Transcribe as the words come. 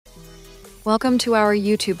Welcome to our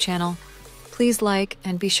YouTube channel. Please like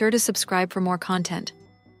and be sure to subscribe for more content.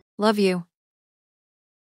 Love you.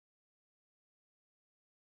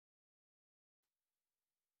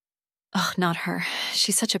 Ugh, not her.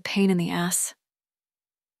 She's such a pain in the ass.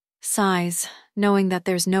 Sighs, knowing that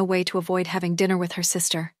there's no way to avoid having dinner with her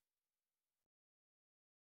sister.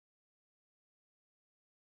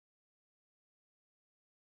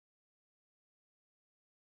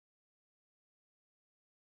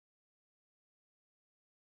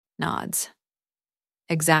 Nods.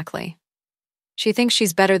 Exactly. She thinks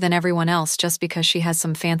she's better than everyone else just because she has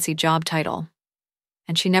some fancy job title.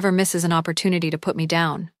 And she never misses an opportunity to put me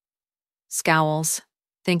down. Scowls,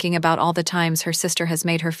 thinking about all the times her sister has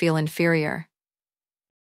made her feel inferior.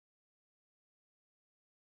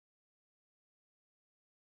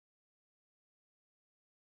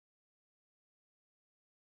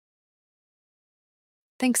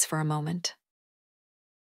 Thinks for a moment.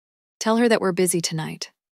 Tell her that we're busy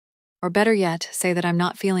tonight. Or better yet, say that I'm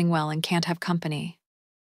not feeling well and can't have company.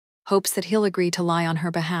 Hopes that he'll agree to lie on her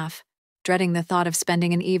behalf, dreading the thought of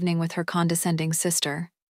spending an evening with her condescending sister.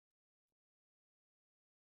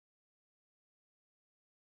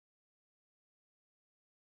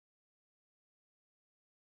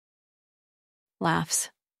 Laughs.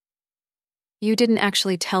 You didn't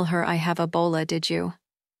actually tell her I have Ebola, did you?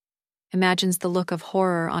 Imagines the look of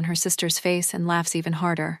horror on her sister's face and laughs even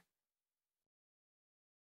harder.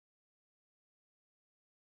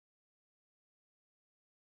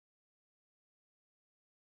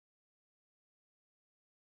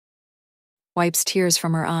 Wipes tears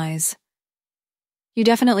from her eyes. You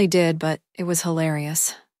definitely did, but it was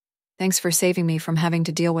hilarious. Thanks for saving me from having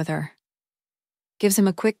to deal with her. Gives him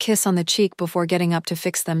a quick kiss on the cheek before getting up to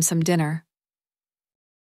fix them some dinner.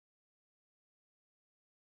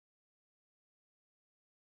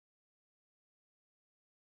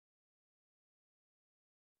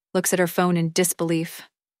 Looks at her phone in disbelief.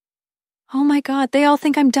 Oh my God, they all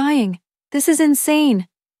think I'm dying. This is insane.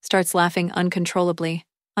 Starts laughing uncontrollably,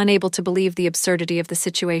 unable to believe the absurdity of the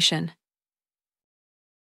situation.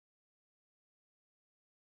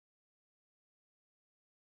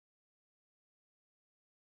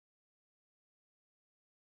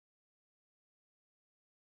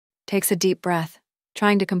 Takes a deep breath,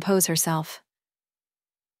 trying to compose herself.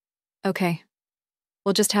 Okay,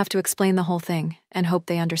 we'll just have to explain the whole thing and hope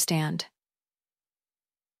they understand.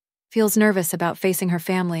 Feels nervous about facing her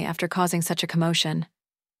family after causing such a commotion,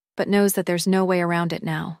 but knows that there's no way around it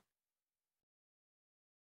now.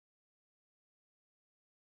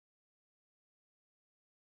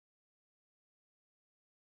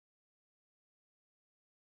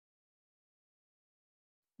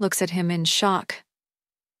 Looks at him in shock.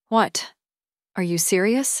 What? Are you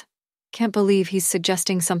serious? Can't believe he's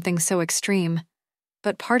suggesting something so extreme,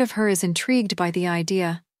 but part of her is intrigued by the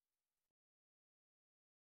idea.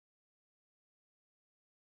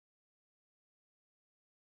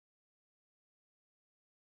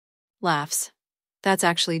 Laughs. That's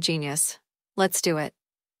actually genius. Let's do it.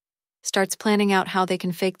 Starts planning out how they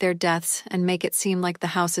can fake their deaths and make it seem like the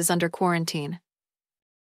house is under quarantine.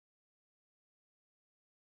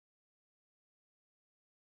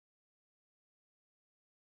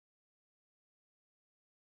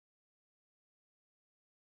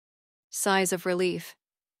 Sighs of relief.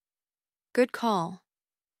 Good call.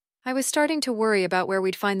 I was starting to worry about where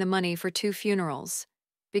we'd find the money for 2 funerals.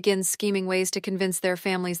 Begins scheming ways to convince their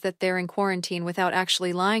families that they're in quarantine without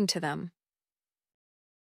actually lying to them.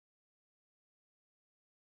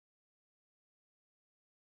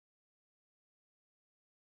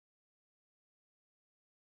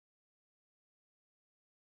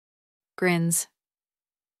 Grins.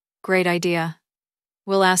 Great idea.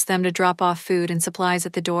 We'll ask them to drop off food and supplies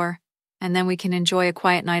at the door, and then we can enjoy a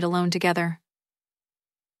quiet night alone together.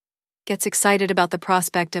 Gets excited about the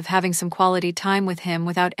prospect of having some quality time with him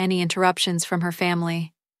without any interruptions from her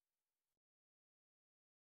family.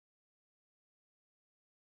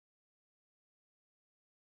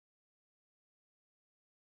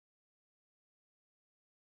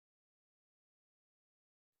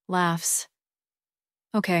 Laughs.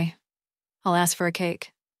 Okay, I'll ask for a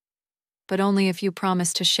cake. But only if you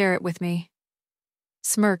promise to share it with me.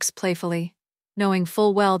 Smirks playfully, knowing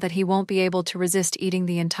full well that he won't be able to resist eating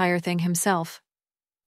the entire thing himself.